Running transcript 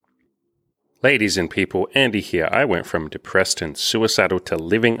Ladies and people, Andy here. I went from depressed and suicidal to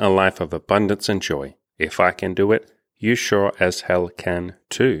living a life of abundance and joy. If I can do it, you sure as hell can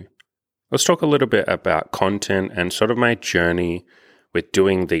too. Let's talk a little bit about content and sort of my journey with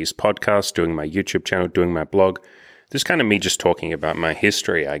doing these podcasts, doing my YouTube channel, doing my blog. This is kind of me just talking about my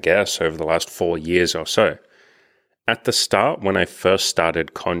history, I guess, over the last 4 years or so. At the start, when I first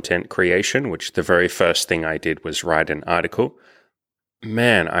started content creation, which the very first thing I did was write an article,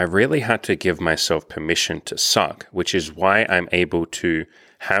 man, I really had to give myself permission to suck, which is why I'm able to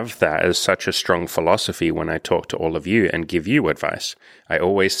have that as such a strong philosophy when I talk to all of you and give you advice. I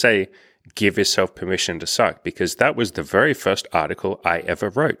always say, give yourself permission to suck, because that was the very first article I ever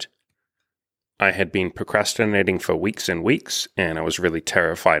wrote. I had been procrastinating for weeks and weeks, and I was really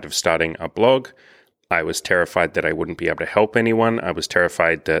terrified of starting a blog. I was terrified that I wouldn't be able to help anyone. I was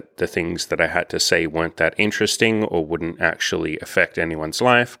terrified that the things that I had to say weren't that interesting or wouldn't actually affect anyone's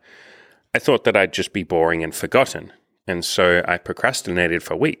life. I thought that I'd just be boring and forgotten. And so I procrastinated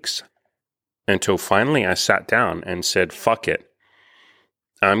for weeks until finally I sat down and said, fuck it.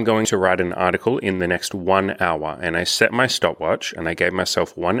 I'm going to write an article in the next 1 hour. And I set my stopwatch and I gave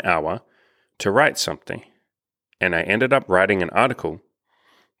myself 1 hour to write something. And I ended up writing an article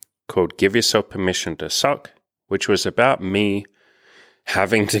called Give Yourself Permission to Suck, which was about me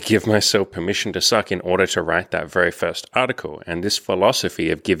having to give myself permission to suck in order to write that very first article. And this philosophy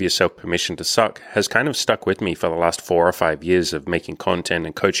of give yourself permission to suck has kind of stuck with me for the last 4 or 5 years of making content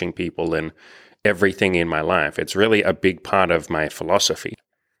and coaching people and everything in my life. It's really a big part of my philosophy.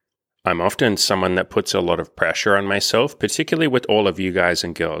 I'm often someone that puts a lot of pressure on myself, particularly with all of you guys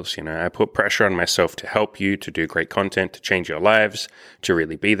and girls. I put pressure on myself to help you, to do great content, to change your lives, to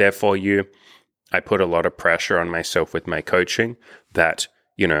really be there for you. I put a lot of pressure on myself with my coaching that,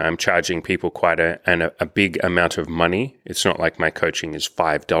 I'm charging people quite a big amount of money. It's not like my coaching is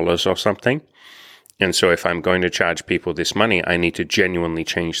 $5 or something. And so if I'm going to charge people this money, I need to genuinely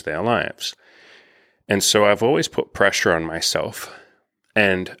change their lives. And so I've always put pressure on myself,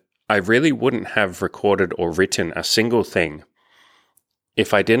 and I really wouldn't have recorded or written a single thing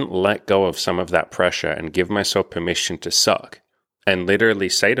if I didn't let go of some of that pressure and give myself permission to suck and literally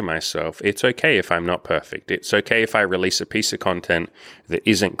say to myself, it's okay if I'm not perfect. It's okay if I release a piece of content that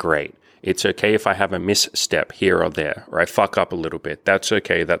isn't great. It's okay if I have a misstep here or there, or I fuck up a little bit. That's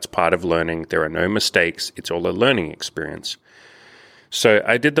okay. That's part of learning. There are no mistakes. It's all a learning experience. So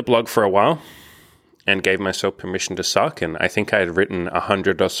I did the blog for a while and gave myself permission to suck. And I think I had written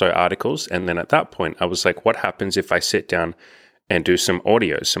 100 or so articles. And then at that point, I was like, what happens if I sit down and do some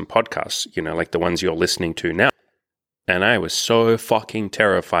audio, some podcasts, like the ones you're listening to now? And I was so fucking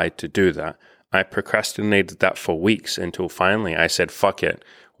terrified to do that. I procrastinated that for weeks until finally I said, fuck it.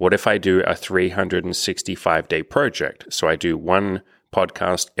 What if I do a 365-day project? So I do one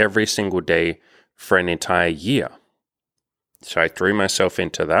podcast every single day for an entire year. So I threw myself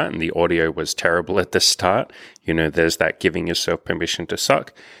into that, and the audio was terrible at the start. There's that giving yourself permission to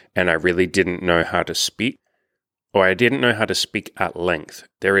suck. And I really didn't know how to speak, or I didn't know how to speak at length.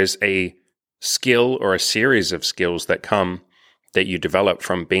 There is a skill or a series of skills that you develop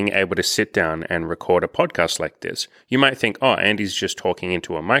from being able to sit down and record a podcast like this. You might think, oh, Andy's just talking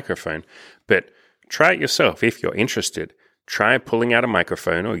into a microphone, but try it yourself if you're interested. Try pulling out a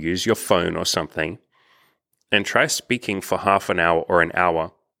microphone or use your phone or something, and try speaking for half an hour or an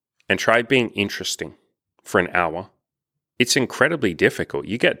hour, and try being interesting for an hour. It's incredibly difficult.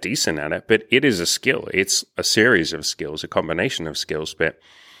 You get decent at it, but it is a skill. It's a series of skills, a combination of skills, but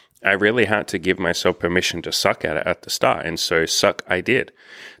I really had to give myself permission to suck at it at the start, and so suck I did.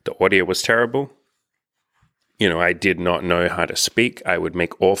 The audio was terrible. I did not know how to speak. I would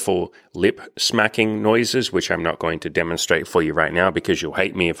make awful lip smacking noises, which I'm not going to demonstrate for you right now because you'll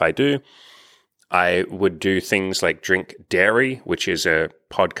hate me if I do. I would do things like drink dairy, which is a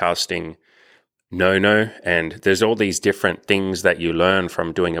podcasting no-no. And there's all these different things that you learn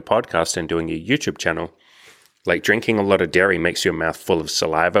from doing a podcast and doing a YouTube channel. Like drinking a lot of dairy makes your mouth full of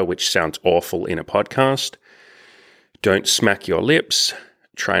saliva, which sounds awful in a podcast. Don't smack your lips.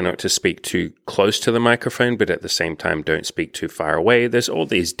 Try not to speak too close to the microphone, but at the same time, don't speak too far away. There's all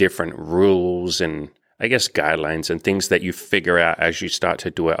these different rules and, I guess, guidelines and things that you figure out as you start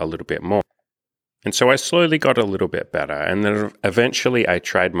to do it a little bit more. And so I slowly got a little bit better, and then eventually I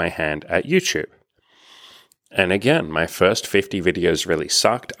tried my hand at YouTube. And again, my first 50 videos really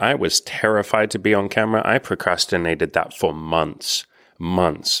sucked. I was terrified to be on camera. I procrastinated that for months.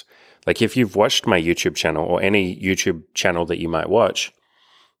 Like if you've watched my YouTube channel or any YouTube channel that you might watch,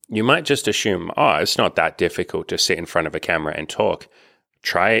 you might just assume, oh, it's not that difficult to sit in front of a camera and talk.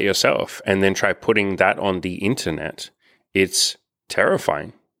 Try it yourself and then try putting that on the internet. It's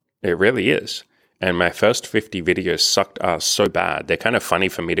terrifying. It really is. And my first 50 videos sucked ass so bad. They're kind of funny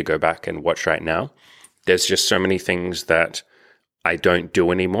for me to go back and watch right now. There's just so many things that I don't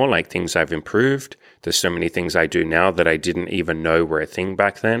do anymore, like things I've improved. There's so many things I do now that I didn't even know were a thing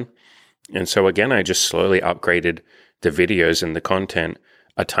back then. And so again, I just slowly upgraded the videos and the content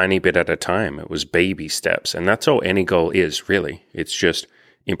a tiny bit at a time. It was baby steps. And that's all any goal is, really. It's just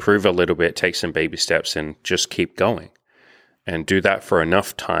improve a little bit, take some baby steps, and just keep going. And do that for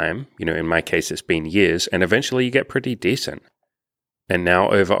enough time. In my case, it's been years, and eventually you get pretty decent. And now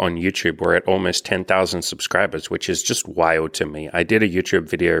over on YouTube, we're at almost 10,000 subscribers, which is just wild to me. I did a YouTube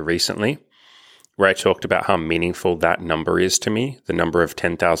video recently where I talked about how meaningful that number is to me, the number of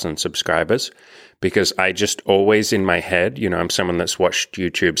 10,000 subscribers, because I just always in my head, I'm someone that's watched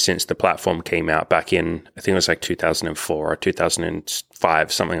YouTube since the platform came out back in, I think it was like 2004 or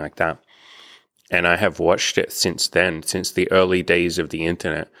 2005, something like that. And I have watched it since then, since the early days of the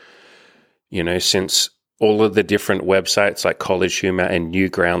internet, since all of the different websites like College Humor and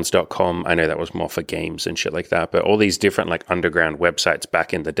Newgrounds.com. I know that was more for games and shit like that, but all these different like underground websites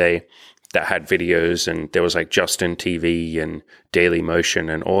back in the day that had videos, and there was like Justin TV and Daily Motion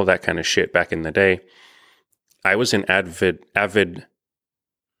and all that kind of shit back in the day. I was an avid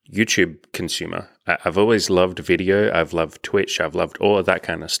YouTube consumer. I've always loved video. I've loved Twitch. I've loved all of that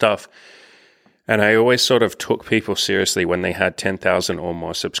kind of stuff. And I always sort of took people seriously when they had 10,000 or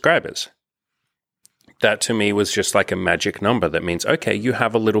more subscribers. That to me was just like a magic number that means, okay, you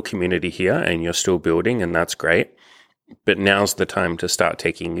have a little community here and you're still building, and that's great. But now's the time to start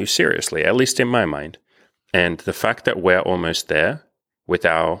taking you seriously, at least in my mind. And the fact that we're almost there with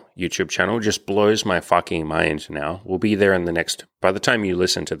our YouTube channel just blows my fucking mind now. We'll be there by the time you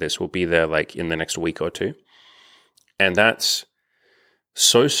listen to this, we'll be there like in the next week or two. And that's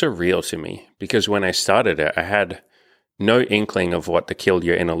so surreal to me, because when I started it, I had no inkling of what the Kill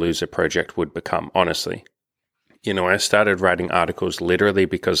Your Inner Loser project would become, honestly. I started writing articles literally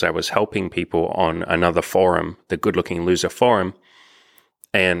because I was helping people on another forum, the Good Looking Loser forum,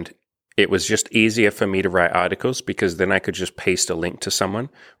 and it was just easier for me to write articles because then I could just paste a link to someone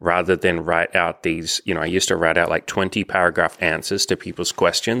rather than write out these, I used to write out like 20 paragraph answers to people's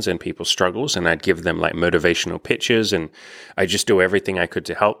questions and people's struggles, and I'd give them like motivational pictures, and I just do everything I could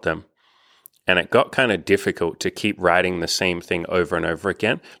to help them. And it got kind of difficult to keep writing the same thing over and over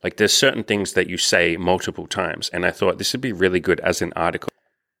again. Like there's certain things that you say multiple times, and I thought this would be really good as an article.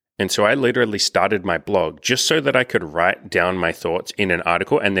 And so I literally started my blog just so that I could write down my thoughts in an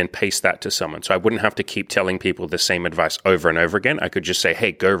article and then paste that to someone. So I wouldn't have to keep telling people the same advice over and over again. I could just say,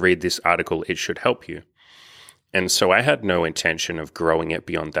 hey, go read this article. It should help you. And so I had no intention of growing it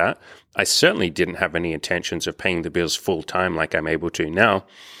beyond that. I certainly didn't have any intentions of paying the bills full time like I'm able to now.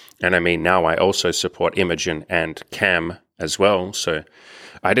 And I mean, now I also support Imogen and Cam as well. So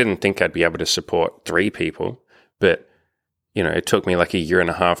I didn't think I'd be able to support 3 people, but it took me like a year and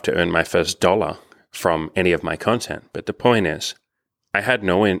a half to earn my first dollar from any of my content. But the point is, I had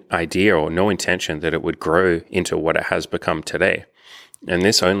no idea or no intention that it would grow into what it has become today. And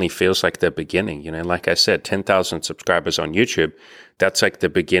this only feels like the beginning. Like I said, 10,000 subscribers on YouTube, that's like the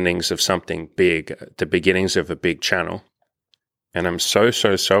beginnings of something big, the beginnings of a big channel. And I'm so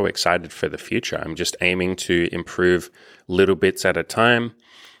excited for the future. I'm just aiming to improve little bits at a time.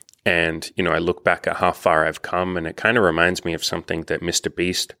 And, I look back at how far I've come, and it kind of reminds me of something that Mr.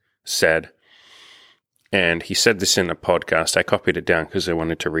 Beast said. And he said this in a podcast. I copied it down because I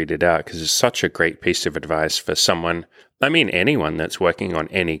wanted to read it out because it's such a great piece of advice for someone, anyone that's working on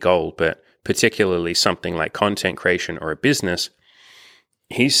any goal, but particularly something like content creation or a business.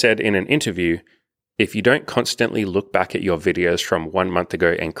 He said in an interview, if you don't constantly look back at your videos from 1 month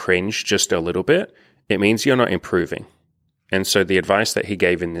ago and cringe just a little bit, it means you're not improving. And so the advice that he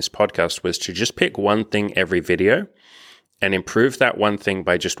gave in this podcast was to just pick one thing every video and improve that one thing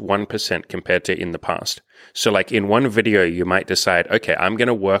by just 1% compared to in the past. So like in one video, you might decide, okay, I'm going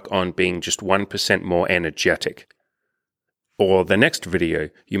to work on being just 1% more energetic. Or the next video,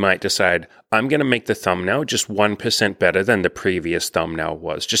 you might decide, I'm going to make the thumbnail just 1% better than the previous thumbnail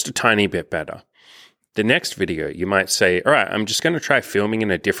was, just a tiny bit better. The next video, you might say, all right, I'm just going to try filming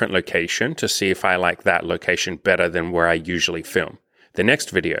in a different location to see if I like that location better than where I usually film. The next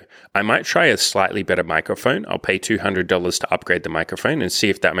video, I might try a slightly better microphone. I'll pay $200 to upgrade the microphone and see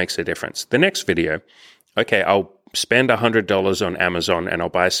if that makes a difference. The next video, okay, I'll spend $100 on Amazon and I'll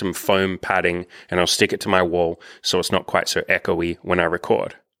buy some foam padding and I'll stick it to my wall so it's not quite so echoey when I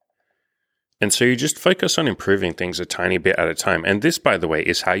record. And so you just focus on improving things a tiny bit at a time. And this, by the way,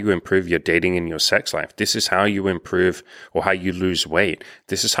 is how you improve your dating and your sex life. This is how you improve or how you lose weight.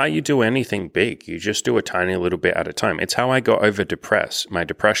 This is how you do anything big. You just do a tiny little bit at a time. It's how I got over my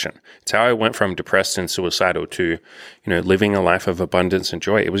depression. It's how I went from depressed and suicidal to, living a life of abundance and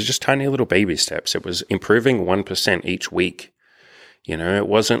joy. It was just tiny little baby steps. It was improving 1% each week. It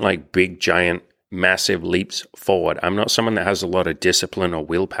wasn't like big, giant, massive leaps forward. I'm not someone that has a lot of discipline or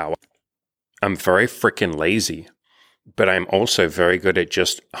willpower. I'm very freaking lazy, but I'm also very good at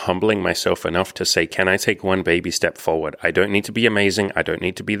just humbling myself enough to say, can I take one baby step forward? I don't need to be amazing. I don't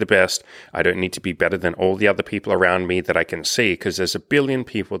need to be the best. I don't need to be better than all the other people around me that I can see, because there's a billion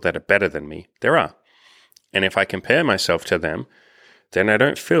people that are better than me. There are. And if I compare myself to them, then I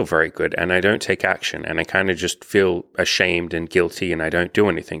don't feel very good and I don't take action and I kind of just feel ashamed and guilty and I don't do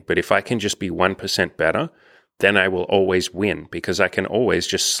anything. But if I can just be 1% better, then I will always win, because I can always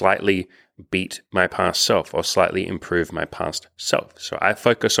just slightly beat my past self or slightly improve my past self. So I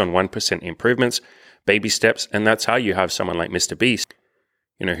focus on 1% improvements, baby steps, and that's how you have someone like Mr. Beast,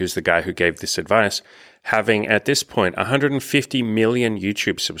 who's the guy who gave this advice, having at this point 150 million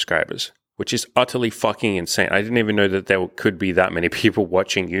YouTube subscribers, which is utterly fucking insane. I didn't even know that there could be that many people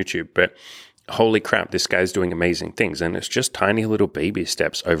watching YouTube, but holy crap, this guy's doing amazing things. And it's just tiny little baby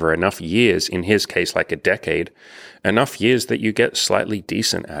steps over enough years, in his case, like a decade, enough years that you get slightly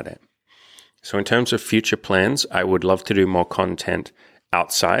decent at it. So in terms of future plans, I would love to do more content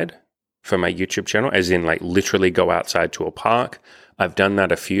outside for my YouTube channel, as in like literally go outside to a park. I've done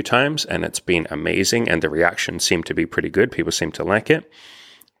that a few times and it's been amazing and the reactions seem to be pretty good. People seem to like it.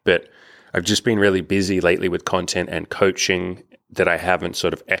 But I've just been really busy lately with content and coaching that I haven't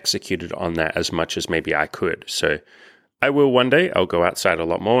sort of executed on that as much as maybe I could. So I will one day. I'll go outside a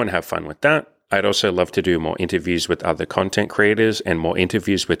lot more and have fun with that. I'd also love to do more interviews with other content creators and more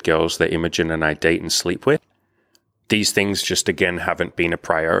interviews with girls that Imogen and I date and sleep with. These things just, again, haven't been a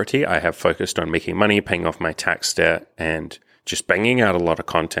priority. I have focused on making money, paying off my tax debt, and just banging out a lot of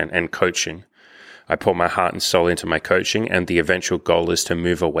content and coaching. I pour my heart and soul into my coaching, and the eventual goal is to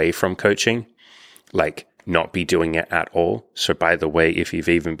move away from coaching, like not be doing it at all. So by the way, if you've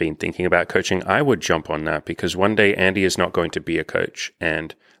even been thinking about coaching, I would jump on that, because one day Andy is not going to be a coach,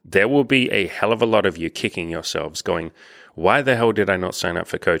 and there will be a hell of a lot of you kicking yourselves going, why the hell did I not sign up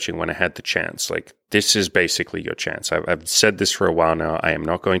for coaching when I had the chance? Like, this is basically your chance. I've said this for a while now. I am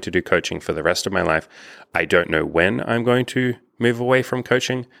not going to do coaching for the rest of my life. I don't know when I'm going to move away from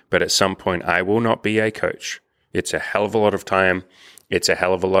coaching, but at some point I will not be a coach. It's a hell of a lot of time. It's a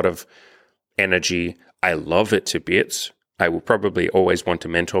hell of a lot of energy. I love it to bits. I will probably always want to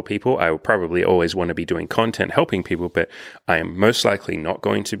mentor people. I will probably always want to be doing content, helping people, but I am most likely not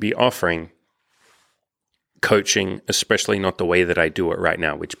going to be offering coaching, especially not the way that I do it right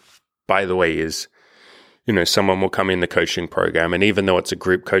now, which, by the way, is, someone will come in the coaching program, and even though it's a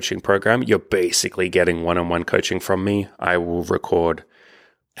group coaching program, you're basically getting one-on-one coaching from me. I will record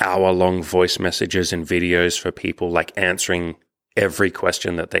hour-long voice messages and videos for people, like answering every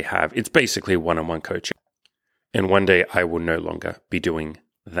question that they have. It's basically one-on-one coaching. And one day I will no longer be doing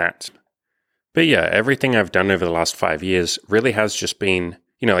that. But yeah, everything I've done over the last 5 years really has just been,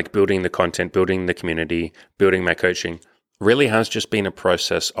 like building the content, building the community, building my coaching, really has just been a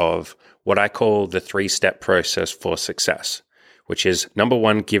process of what I call the 3-step process for success, which is number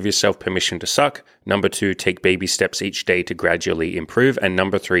 1, give yourself permission to suck. Number 2, take baby steps each day to gradually improve. And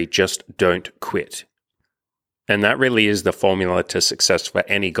number 3, just don't quit. And that really is the formula to success for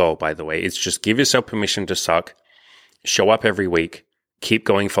any goal, by the way. It's just give yourself permission to suck, show up every week, keep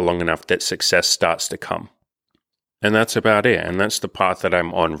going for long enough that success starts to come. And that's about it. And that's the path that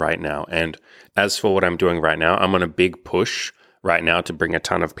I'm on right now. And as for what I'm doing right now, I'm on a big push right now to bring a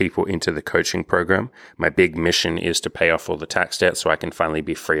ton of people into the coaching program. My big mission is to pay off all the tax debt so I can finally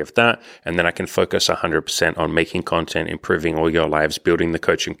be free of that. And then I can focus 100% on making content, improving all your lives, building the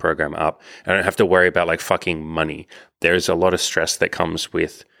coaching program up. I don't have to worry about like fucking money. There's a lot of stress that comes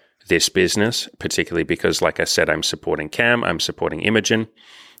with this business, particularly because, like I said, I'm supporting Cam, I'm supporting Imogen,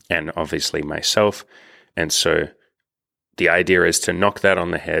 and obviously myself. And so the idea is to knock that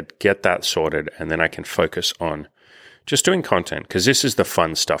on the head, get that sorted, and then I can focus on just doing content, because this is the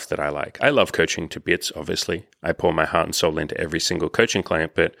fun stuff that I like. I love coaching to bits, obviously. I pour my heart and soul into every single coaching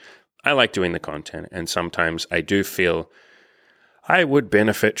client, but I like doing the content. And sometimes I do feel I would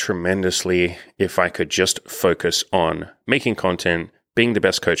benefit tremendously if I could just focus on making content, being the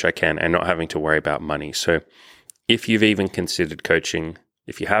best coach I can, and not having to worry about money. So if you've even considered coaching,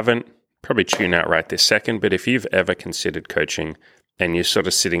 if you haven't, probably tune out right this second. But if you've ever considered coaching and you're sort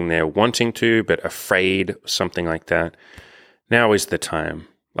of sitting there wanting to, but afraid, something like that, now is the time.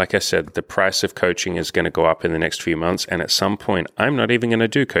 Like I said, the price of coaching is going to go up in the next few months. And at some point, I'm not even going to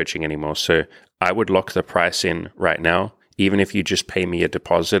do coaching anymore. So I would lock the price in right now. Even if you just pay me a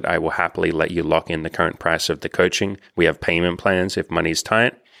deposit, I will happily let you lock in the current price of the coaching. We have payment plans if money's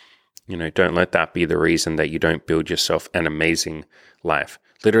tight. Don't let that be the reason that you don't build yourself an amazing life.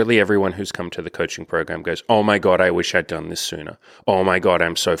 Literally everyone who's come to the coaching program goes, oh my God, I wish I'd done this sooner. Oh my God,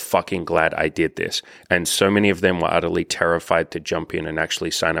 I'm so fucking glad I did this. And so many of them were utterly terrified to jump in and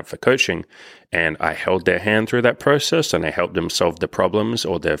actually sign up for coaching. And I held their hand through that process, and I helped them solve the problems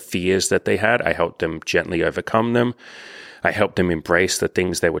or the fears that they had. I helped them gently overcome them. I helped them embrace the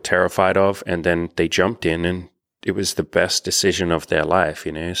things they were terrified of. And then they jumped in, and it was the best decision of their life,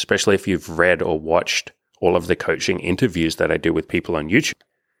 especially if you've read or watched all of the coaching interviews that I do with people on YouTube.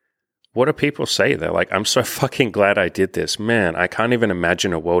 What do people say? They're like, I'm so fucking glad I did this. Man, I can't even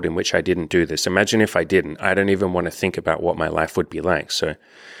imagine a world in which I didn't do this. Imagine if I didn't. I don't even want to think about what my life would be like. So,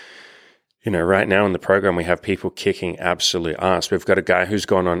 right now in the program, we have people kicking absolute ass. We've got a guy who's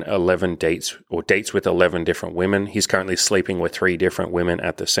gone on 11 dates or dates with 11 different women. He's currently sleeping with 3 different women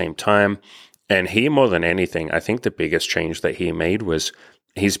at the same time. And he, more than anything, I think the biggest change that he made was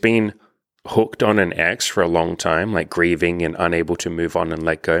he's been hooked on an ex for a long time, like grieving and unable to move on and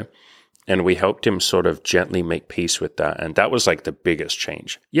let go. And we helped him sort of gently make peace with that. And that was like the biggest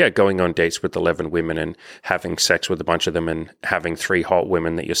change. Yeah, going on dates with 11 women and having sex with a bunch of them and having 3 hot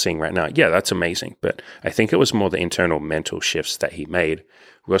women that you're seeing right now. Yeah, that's amazing. But I think it was more the internal mental shifts that he made.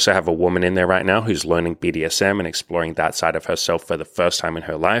 We also have a woman in there right now who's learning BDSM and exploring that side of herself for the first time in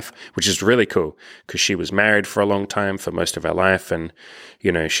her life, which is really cool because she was married for a long time, for most of her life. And,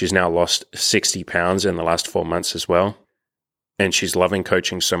 she's now lost 60 pounds in the last 4 months as well. And she's loving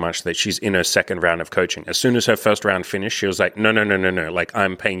coaching so much that she's in her second round of coaching. As soon as her first round finished, she was like, no, like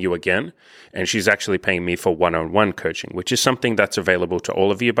I'm paying you again. And she's actually paying me for one-on-one coaching, which is something that's available to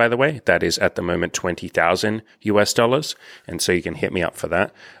all of you, by the way. That is at the moment $20,000 US. And so you can hit me up for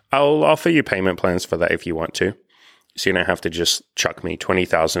that. I'll offer you payment plans for that if you want to. So you don't have to just chuck me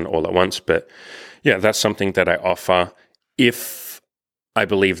 $20,000 all at once. But yeah, that's something that I offer if I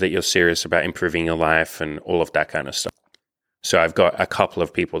believe that you're serious about improving your life and all of that kind of stuff. So I've got a couple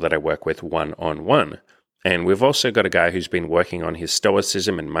of people that I work with one-on-one. And we've also got a guy who's been working on his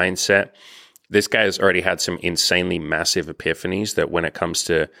stoicism and mindset. This guy has already had some insanely massive epiphanies that when it comes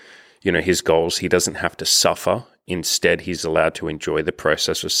to, his goals, he doesn't have to suffer. Instead, he's allowed to enjoy the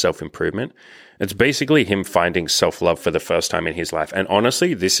process of self-improvement. It's basically him finding self-love for the first time in his life. And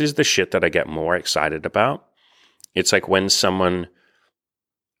honestly, this is the shit that I get more excited about. It's like when someone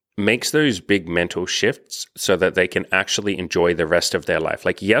makes those big mental shifts so that they can actually enjoy the rest of their life.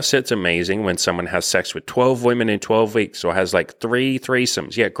 Like, yes, it's amazing when someone has sex with 12 women in 12 weeks or has like 3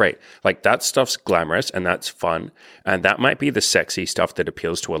 threesomes. Yeah, great. Like that stuff's glamorous and that's fun. And that might be the sexy stuff that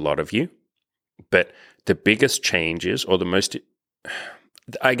appeals to a lot of you. But the biggest changes or the most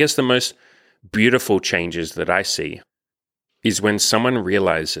beautiful changes that I see is when someone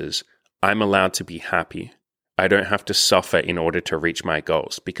realizes I'm allowed to be happy. I don't have to suffer in order to reach my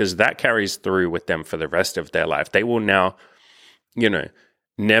goals, because that carries through with them for the rest of their life. They will now,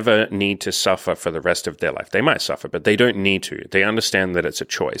 never need to suffer for the rest of their life. They might suffer, but they don't need to. They understand that it's a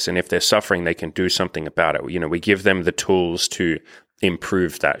choice. And if they're suffering, they can do something about it. We give them the tools to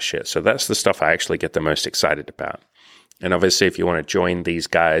improve that shit. So that's the stuff I actually get the most excited about. And obviously, if you want to join these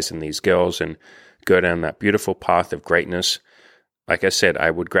guys and these girls and go down that beautiful path of greatness, like I said,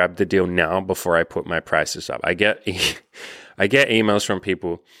 I would grab the deal now before I put my prices up. I get emails from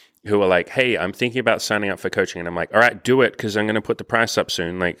people who are like, hey, I'm thinking about signing up for coaching. And I'm like, all right, do it because I'm going to put the price up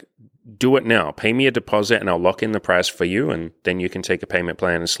soon. Like, do it now. Pay me a deposit and I'll lock in the price for you. And then you can take a payment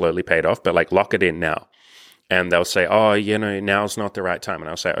plan and slowly pay it off. But like, lock it in now. And they'll say, oh, now's not the right time. And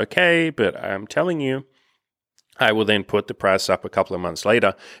I'll say, okay, but I'm telling you, I will then put the price up a couple of months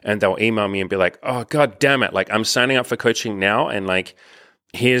later and they'll email me and be like, oh, God damn it. Like, I'm signing up for coaching now and like,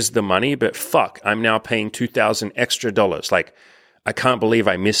 here's the money, but fuck, I'm now paying $2,000 extra. Like, I can't believe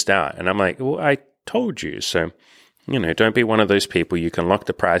I missed out. And I'm like, well, I told you. So, don't be one of those people. You can lock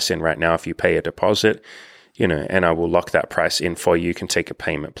the price in right now if you pay a deposit, and I will lock that price in for you. You can take a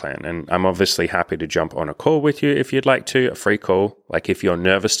payment plan. And I'm obviously happy to jump on a call with you if you'd like to, a free call. Like if you're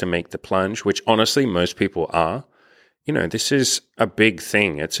nervous to make the plunge, which honestly most people are, this is a big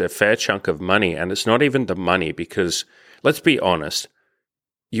thing. It's a fair chunk of money. And it's not even the money because let's be honest,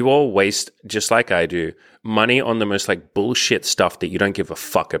 you all waste, just like I do, money on the most like bullshit stuff that you don't give a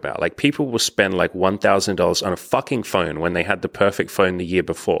fuck about. Like people will spend like $1,000 on a fucking phone when they had the perfect phone the year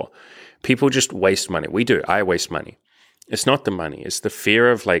before. People just waste money. We do. I waste money. It's not the money. It's the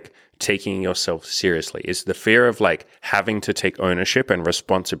fear of like taking yourself seriously. It's the fear of like having to take ownership and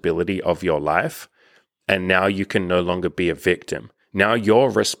responsibility of your life. And now you can no longer be a victim. Now you're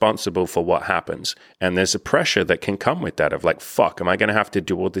responsible for what happens. And there's a pressure that can come with that of like, fuck, am I going to have to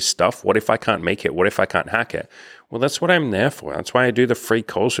do all this stuff? What if I can't make it? What if I can't hack it? Well, that's what I'm there for. That's why I do the free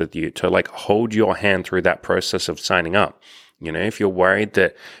calls with you, to like hold your hand through that process of signing up. You know, if you're worried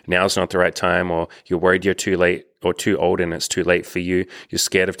that now's not the right time, or you're worried you're too late or too old and it's too late for you, you're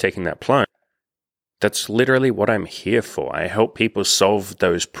scared of taking that plunge. That's literally what I'm here for. I help people solve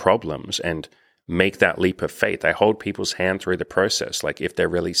those problems and make that leap of faith. I hold people's hand through the process, like if they're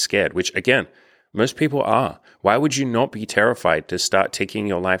really scared, which again, most people are. Why would you not be terrified to start taking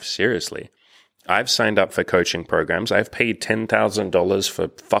your life seriously? I've signed up for coaching programs. I've paid $10,000 for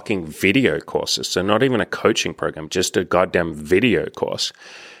fucking video courses. So not even a coaching program, just a goddamn video course.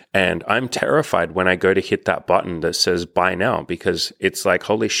 And I'm terrified when I go to hit that button that says buy now, because it's like,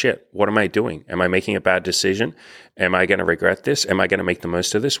 holy shit, what am I doing? Am I making a bad decision? Am I going to regret this? Am I going to make the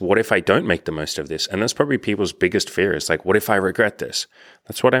most of this? What if I don't make the most of this? And that's probably people's biggest fear, is like, what if I regret this?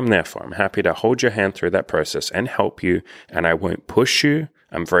 That's what I'm there for. I'm happy to hold your hand through that process and help you. And I won't push you.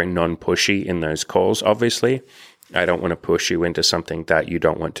 I'm very non-pushy in those calls, obviously. I don't want to push you into something that you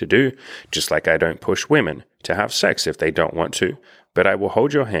don't want to do, just like I don't push women to have sex if they don't want to. But I will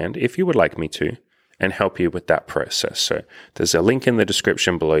hold your hand, if you would like me to, and help you with that process. So there's a link in the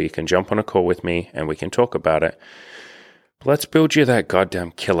description below. You can jump on a call with me and we can talk about it. But let's build you that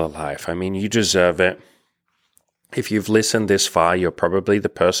goddamn killer life. I mean, you deserve it. If you've listened this far, you're probably the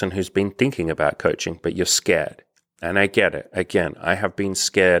person who's been thinking about coaching, but you're scared. And I get it. Again, I have been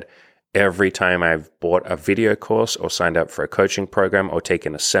scared every time I've bought a video course or signed up for a coaching program or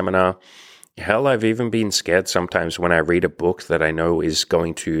taken a seminar. Hell, I've even been scared sometimes when I read a book that I know is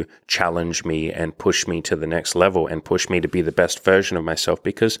going to challenge me and push me to the next level and push me to be the best version of myself,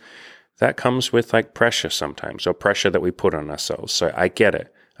 because that comes with like pressure sometimes, or pressure that we put on ourselves. So I get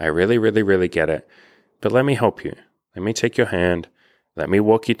it. I really, really, really get it. But let me help you. Let me take your hand. Let me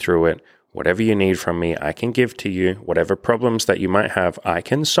walk you through it. Whatever you need from me, I can give to you. Whatever problems that you might have, I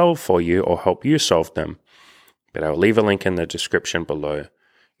can solve for you or help you solve them. But I'll leave a link in the description below.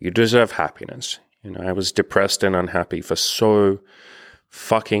 You deserve happiness. You know, I was depressed and unhappy for so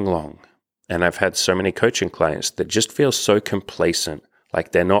fucking long. And I've had so many coaching clients that just feel so complacent,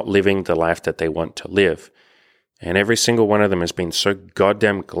 like they're not living the life that they want to live. And every single one of them has been so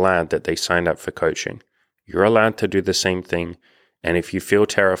goddamn glad that they signed up for coaching. You're allowed to do the same thing. And if you feel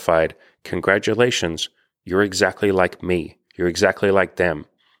terrified, congratulations. You're exactly like me. You're exactly like them.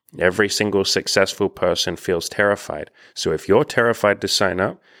 Every single successful person feels terrified. So if you're terrified to sign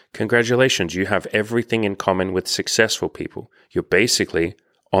up, congratulations. You have everything in common with successful people. You're basically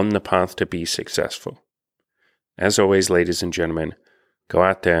on the path to be successful. As always, ladies and gentlemen, go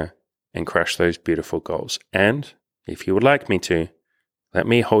out there and crush those beautiful goals. And if you would like me to, let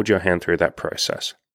me hold your hand through that process.